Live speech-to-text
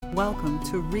Welcome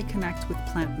to Reconnect with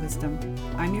Plant Wisdom.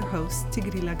 I'm your host,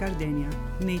 Tigrila Gardenia,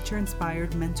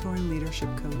 nature-inspired mentor and leadership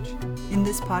coach. In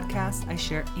this podcast, I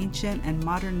share ancient and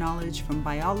modern knowledge from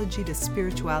biology to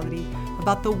spirituality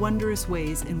about the wondrous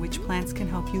ways in which plants can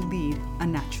help you lead a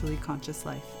naturally conscious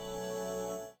life.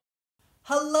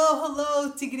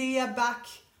 Hello, Tigrila back.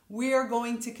 We are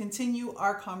going to continue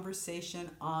our conversation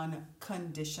on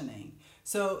conditioning.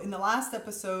 So in the last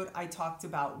episode, I talked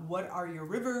about what are your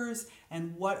rivers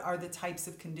and what are the types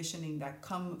of conditioning that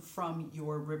come from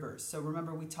your rivers. So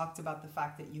remember, we talked about the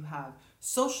fact that you have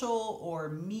social or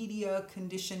media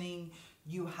conditioning,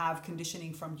 you have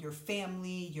conditioning from your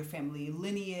family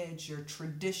lineage, your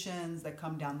traditions that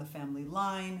come down the family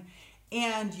line,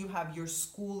 and you have your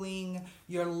schooling,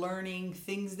 your learning,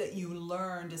 things that you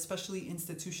learned, especially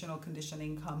institutional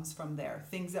conditioning comes from there.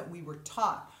 Things that we were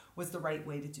taught was the right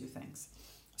way to do things.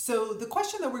 So the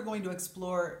question that we're going to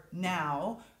explore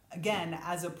now, again,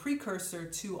 as a precursor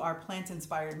to our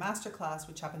plant-inspired masterclass,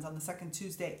 which happens on the second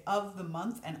Tuesday of the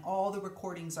month, and all the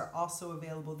recordings are also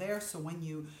available there. So when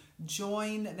you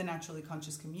join the Naturally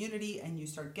Conscious community and you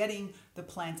start getting the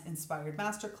plant-inspired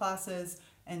masterclasses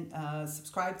and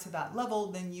subscribe to that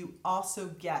level, then you also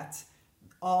get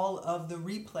all of the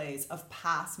replays of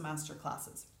past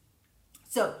masterclasses.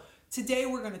 So today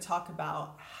we're going to talk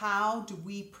about how do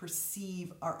we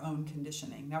perceive our own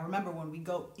conditioning. Now remember, when we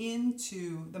go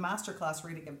into the masterclass,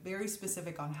 we're going to get very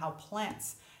specific on how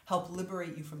plants help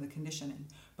liberate you from the conditioning.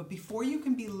 But before you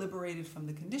can be liberated from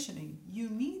the conditioning, you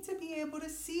need to be able to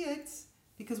see it,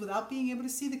 because without being able to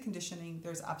see the conditioning,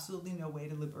 there's absolutely no way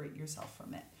to liberate yourself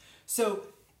from it. So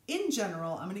in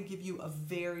general, I'm going to give you a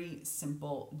very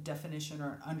simple definition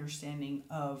or understanding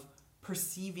of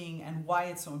perceiving and why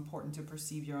it's so important to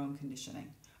perceive your own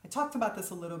conditioning. I talked about this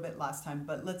a little bit last time,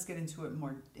 but let's get into it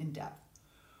more in depth.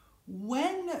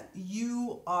 When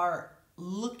you are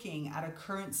looking at a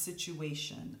current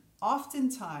situation,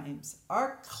 oftentimes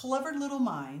our clever little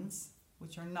minds,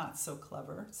 which are not so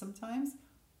clever sometimes,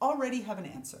 already have an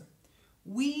answer.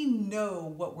 We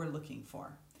know what we're looking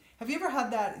for. Have you ever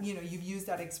had that, you've used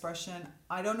that expression,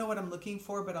 I don't know what I'm looking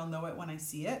for, but I'll know it when I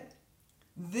see it?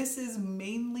 This is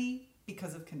mainly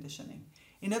because of conditioning.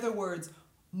 In other words,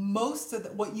 most of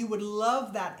what you would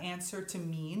love that answer to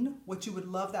mean, what you would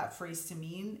love that phrase to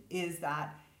mean, is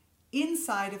that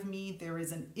inside of me there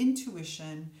is an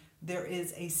intuition, there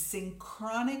is a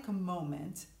synchronic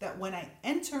moment that when I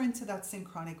enter into that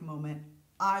synchronic moment,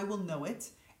 I will know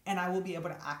it and I will be able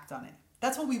to act on it.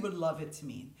 That's what we would love it to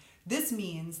mean. This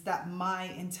means that my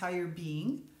entire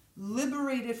being,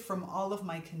 liberated from all of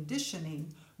my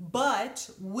conditioning, but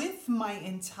with my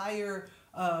entire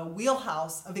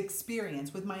wheelhouse of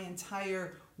experience, with my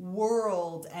entire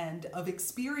world and of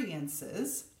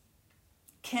experiences,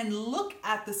 can look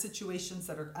at the situations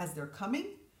that are as they're coming,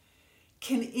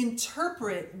 can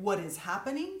interpret what is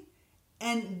happening,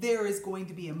 and there is going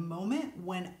to be a moment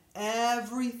when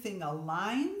everything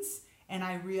aligns and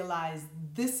I realize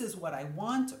this is what I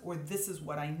want, or this is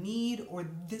what I need, or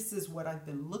this is what I've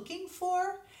been looking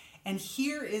for. And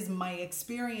here is my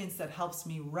experience that helps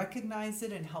me recognize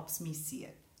it and helps me see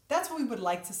it. That's what we would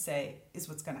like to say is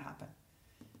what's going to happen.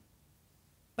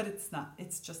 But it's not.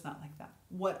 It's just not like that.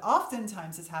 What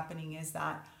oftentimes is happening is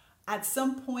that at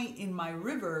some point in my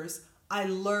rivers, I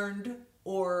learned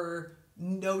or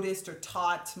noticed or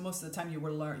taught, most of the time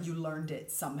you learned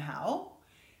it somehow,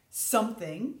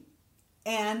 something,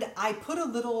 and I put a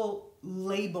little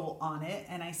label on it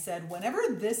and I said, whenever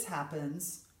this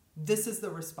happens, this is the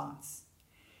response.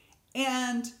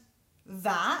 And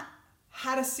that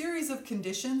had a series of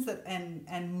conditions that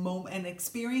and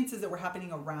experiences that were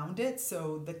happening around it.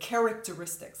 So the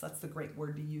characteristics, that's the great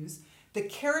word to use. The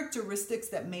characteristics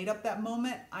that made up that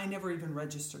moment, I never even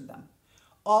registered them.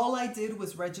 All I did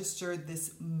was register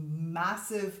this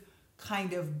massive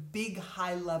kind of big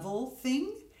high level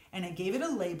thing, and I gave it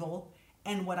a label.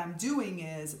 And what I'm doing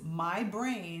is my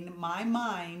brain, my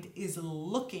mind is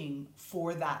looking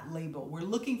for that label. We're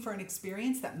looking for an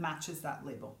experience that matches that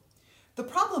label. The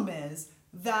problem is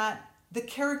that the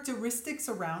characteristics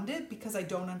around it, because I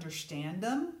don't understand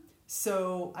them.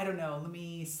 So I don't know, let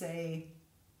me say,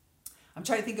 I'm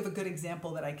trying to think of a good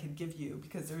example that I could give you,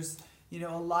 because there's,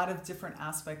 a lot of different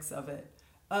aspects of it.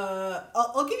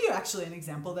 I'll give you actually an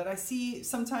example that I see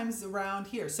sometimes around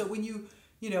here. So when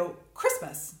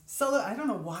Christmas. So I don't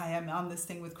know why I'm on this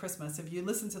thing with Christmas. If you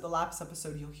listen to the last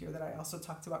episode, you'll hear that I also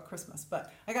talked about Christmas,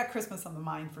 but I got Christmas on the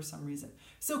mind for some reason.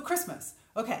 So Christmas.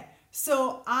 Okay.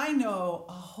 So I know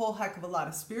a whole heck of a lot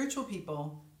of spiritual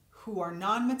people who are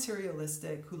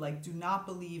non-materialistic, who do not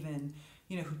believe in,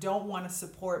 who don't want to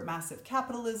support massive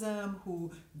capitalism,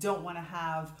 who don't want to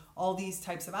have all these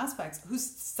types of aspects, who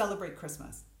celebrate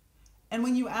Christmas. And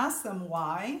when you ask them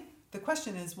why, the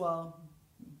question is, well,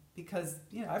 because,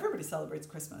 everybody celebrates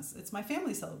Christmas. It's my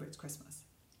family celebrates Christmas.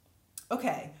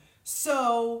 Okay,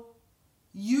 so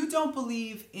you don't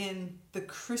believe in the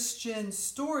Christian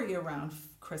story around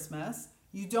Christmas.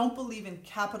 You don't believe in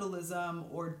capitalism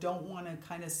or don't want to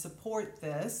kind of support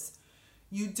this.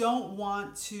 You don't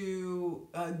want to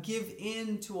give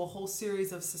in to a whole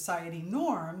series of society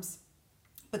norms,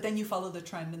 but then you follow the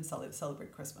trend and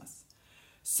celebrate Christmas.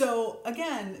 So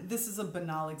again, this is a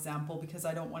banal example because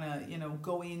I don't want to,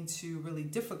 go into really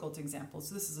difficult examples.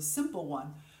 So this is a simple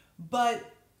one.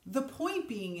 But the point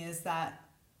being is that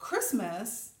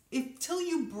Christmas, until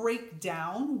you break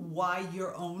down why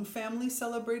your own family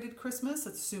celebrated Christmas,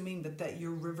 assuming that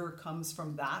your river comes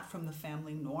from the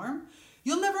family norm,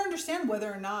 you'll never understand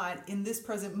whether or not in this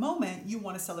present moment you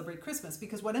want to celebrate Christmas,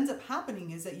 because what ends up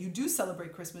happening is that you do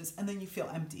celebrate Christmas and then you feel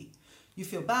empty. You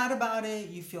feel bad about it.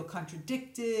 You feel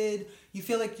contradicted. You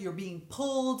feel like you're being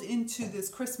pulled into this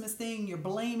Christmas thing. You're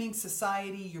blaming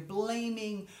society. You're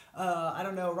blaming,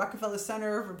 Rockefeller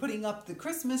Center for putting up the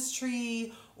Christmas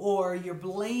tree, or you're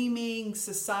blaming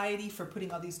society for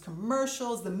putting all these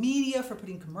commercials, the media for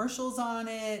putting commercials on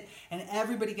it, and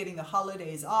everybody getting the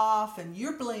holidays off, and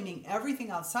you're blaming everything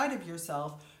outside of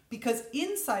yourself. Because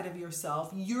inside of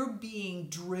yourself, you're being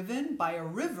driven by a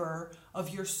river of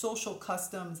your social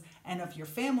customs and of your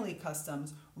family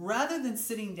customs, rather than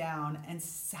sitting down and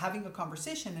having a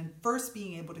conversation and first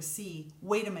being able to see,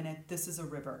 wait a minute, this is a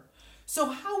river. So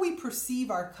how we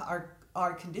perceive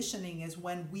our conditioning is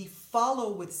when we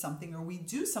follow with something or we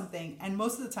do something, and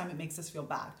most of the time it makes us feel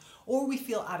bad, or we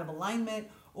feel out of alignment,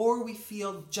 or we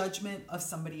feel judgment of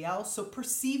somebody else. So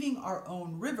perceiving our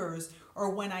own rivers, or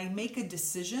when I make a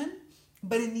decision,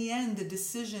 but in the end, the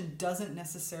decision doesn't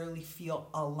necessarily feel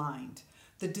aligned.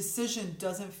 The decision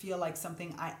doesn't feel like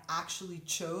something I actually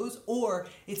chose, or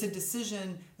it's a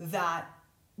decision that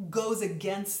goes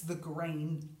against the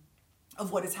grain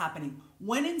of what is happening.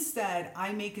 When instead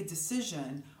I make a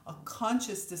decision, a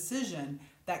conscious decision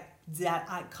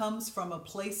that comes from a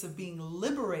place of being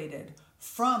liberated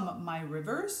from my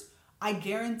rivers, I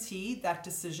guarantee that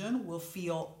decision will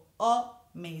feel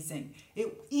amazing.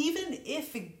 Even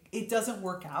if it doesn't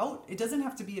work out, it doesn't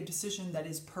have to be a decision that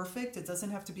is perfect. It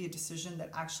doesn't have to be a decision that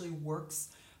actually works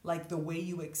like the way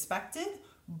you expected.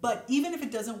 But even if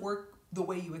it doesn't work the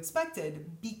way you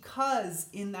expected, because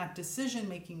in that decision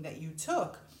making that you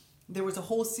took, there was a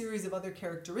whole series of other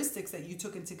characteristics that you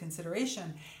took into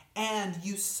consideration, and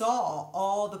you saw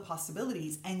all the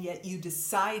possibilities, and yet you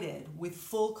decided with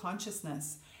full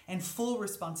consciousness and full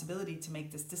responsibility to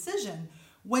make this decision.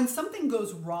 When something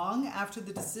goes wrong after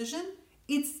the decision,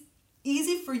 it's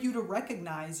easy for you to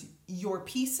recognize your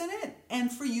piece in it and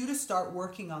for you to start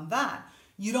working on that.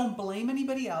 You don't blame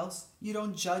anybody else. You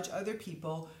don't judge other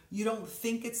people. You don't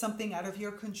think it's something out of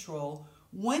your control.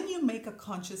 When you make a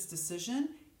conscious decision,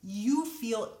 you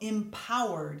feel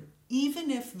empowered,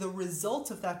 even if the result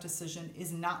of that decision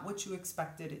is not what you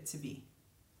expected it to be.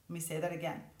 Let me say that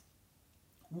again.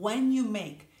 When you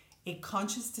make a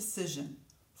conscious decision,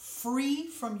 free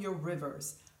from your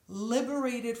rivers,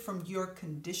 liberated from your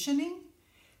conditioning,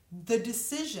 the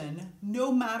decision,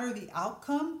 no matter the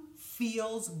outcome,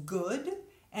 feels good.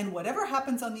 And whatever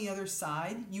happens on the other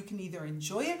side, you can either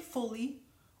enjoy it fully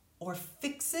or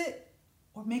fix it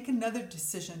or make another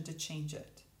decision to change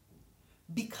it.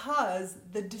 Because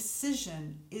the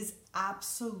decision is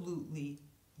absolutely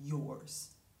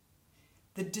yours.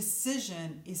 The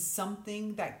decision is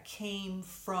something that came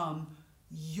from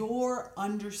your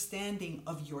understanding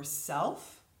of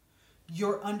yourself,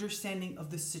 your understanding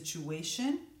of the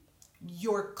situation,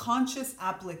 your conscious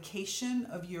application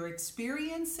of your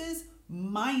experiences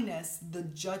minus the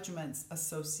judgments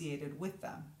associated with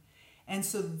them. And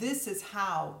so this is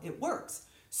how it works.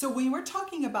 So when we're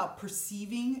talking about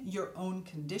perceiving your own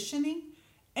conditioning,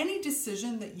 any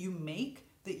decision that you make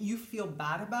that you feel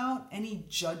bad about, any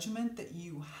judgment that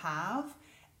you have,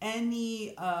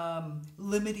 any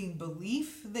limiting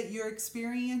belief that you're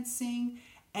experiencing,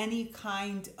 any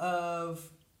kind of,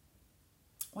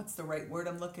 what's the right word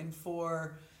I'm looking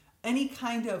for? Any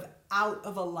kind of out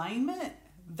of alignment,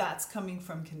 that's coming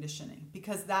from conditioning,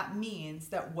 because that means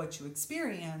that what you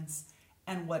experience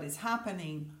and what is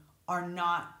happening are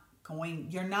not going,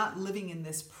 you're not living in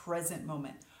this present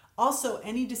moment. Also,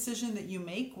 any decision that you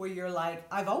make where you're like,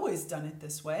 I've always done it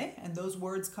this way, and those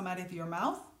words come out of your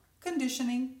mouth,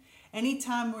 conditioning.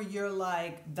 Anytime where you're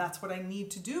like, that's what I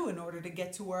need to do in order to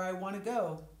get to where I want to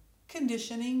go,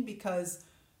 conditioning, because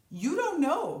You don't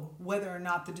know whether or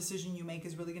not the decision you make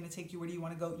is really going to take you where do you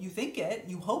want to go. You think it,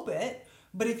 you hope it,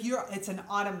 but if it's an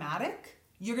automatic,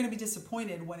 you're going to be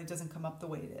disappointed when it doesn't come up the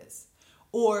way it is.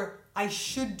 Or I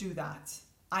should do that.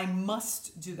 I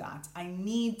must do that. I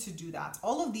need to do that.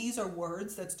 All of these are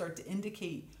words that start to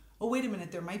indicate, oh, wait a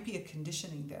minute, there might be a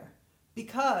conditioning there.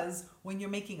 Because when you're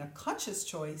making a conscious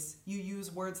choice, you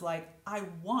use words like, I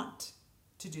want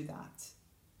to do that.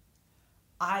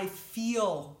 I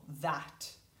feel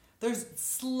that. There's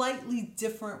slightly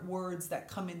different words that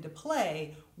come into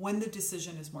play when the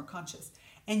decision is more conscious.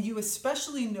 And you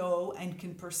especially know and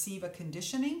can perceive a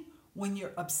conditioning when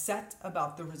you're upset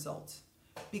about the result.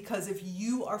 Because if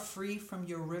you are free from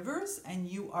your rivers and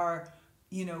you are,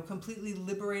 completely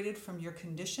liberated from your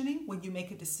conditioning, when you make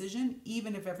a decision,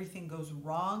 even if everything goes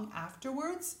wrong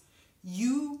afterwards,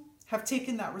 you have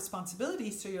taken that responsibility.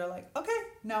 So you're like, okay,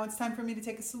 now it's time for me to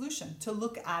take a solution, to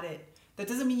look at it. That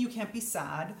doesn't mean you can't be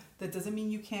sad. That doesn't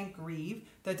mean you can't grieve.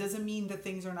 That doesn't mean that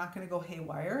things are not going to go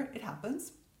haywire. It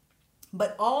happens.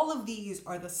 But all of these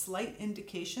are the slight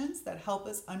indications that help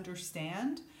us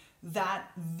understand that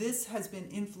this has been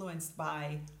influenced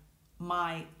by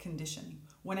my conditioning.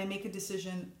 When I make a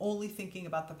decision only thinking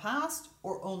about the past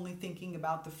or only thinking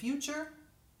about the future,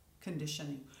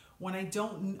 conditioning. When I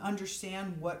don't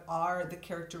understand what are the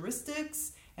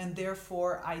characteristics and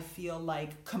therefore I feel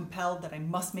like compelled that I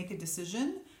must make a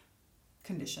decision,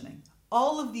 conditioning.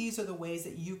 All of these are the ways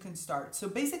that you can start. So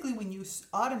basically when you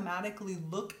automatically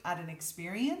look at an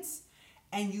experience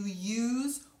and you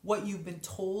use what you've been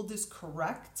told is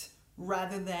correct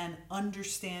rather than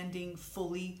understanding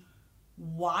fully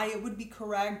why it would be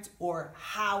correct or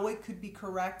how it could be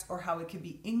correct or how it could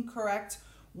be incorrect,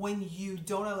 when you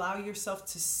don't allow yourself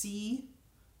to see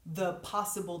the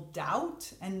possible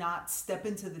doubt and not step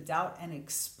into the doubt and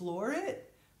explore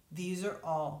it, these are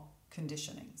all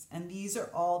conditionings. And these are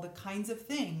all the kinds of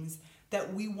things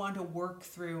that we want to work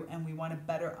through and we want to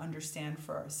better understand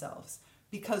for ourselves.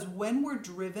 Because when we're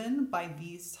driven by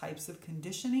these types of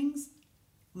conditionings,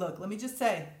 look, let me just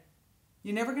say,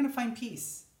 you're never going to find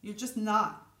peace. You're just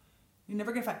not. You're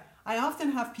never going to find. I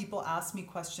often have people ask me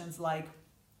questions like,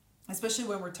 especially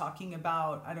when we're talking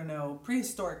about,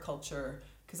 prehistoric culture,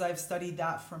 because I've studied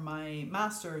that for my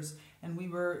master's, and we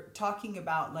were talking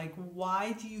about like,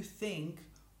 why do you think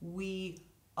we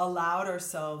allowed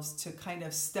ourselves to kind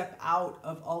of step out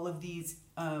of all of these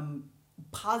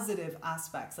positive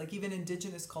aspects, like even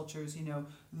indigenous cultures,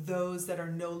 those that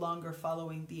are no longer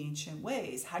following the ancient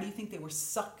ways? How do you think they were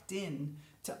sucked in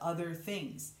to other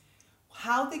things?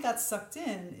 How they got sucked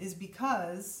in is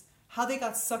because how they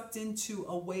got sucked into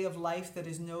a way of life that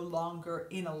is no longer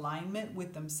in alignment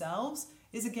with themselves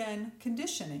is, again,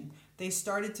 conditioning. They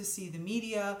started to see the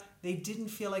media. They didn't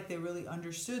feel like they really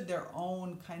understood their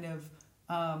own kind of,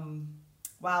 I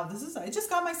just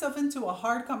got myself into a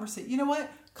hard conversation. You know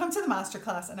what? Come to the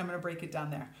masterclass and I'm going to break it down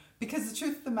there. Because the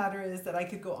truth of the matter is that I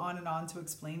could go on and on to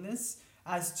explain this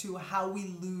as to how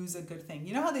we lose a good thing.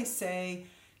 You know how they say,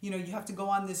 you have to go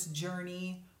on this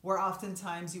journey where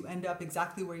oftentimes you end up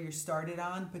exactly where you started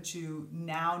on, but you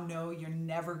now know you're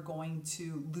never going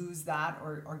to lose that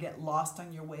or get lost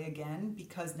on your way again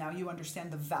because now you understand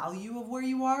the value of where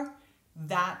you are.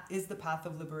 That is the path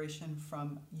of liberation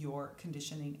from your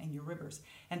conditioning and your rivers.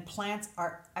 And plants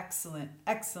are excellent,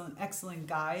 excellent, excellent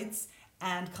guides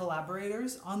and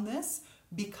collaborators on this,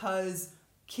 because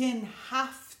kin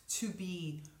have to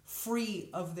be free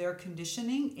of their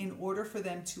conditioning in order for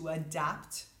them to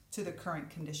adapt to the current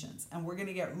conditions. And we're going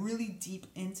to get really deep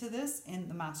into this in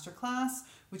the masterclass,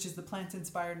 which is the Plant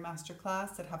Inspired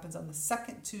Masterclass that happens on the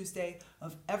second Tuesday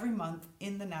of every month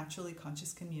in the Naturally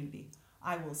Conscious community.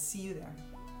 I will see you there.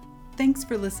 Thanks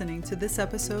for listening to this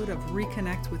episode of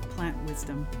Reconnect with Plant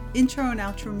Wisdom. Intro and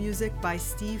outro music by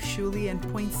Steve Shuley and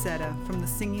Poinsettia from the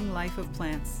Singing Life of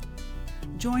Plants.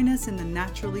 Join us in the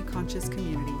Naturally Conscious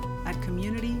community at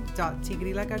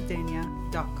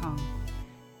community.tigrilagardenia.com.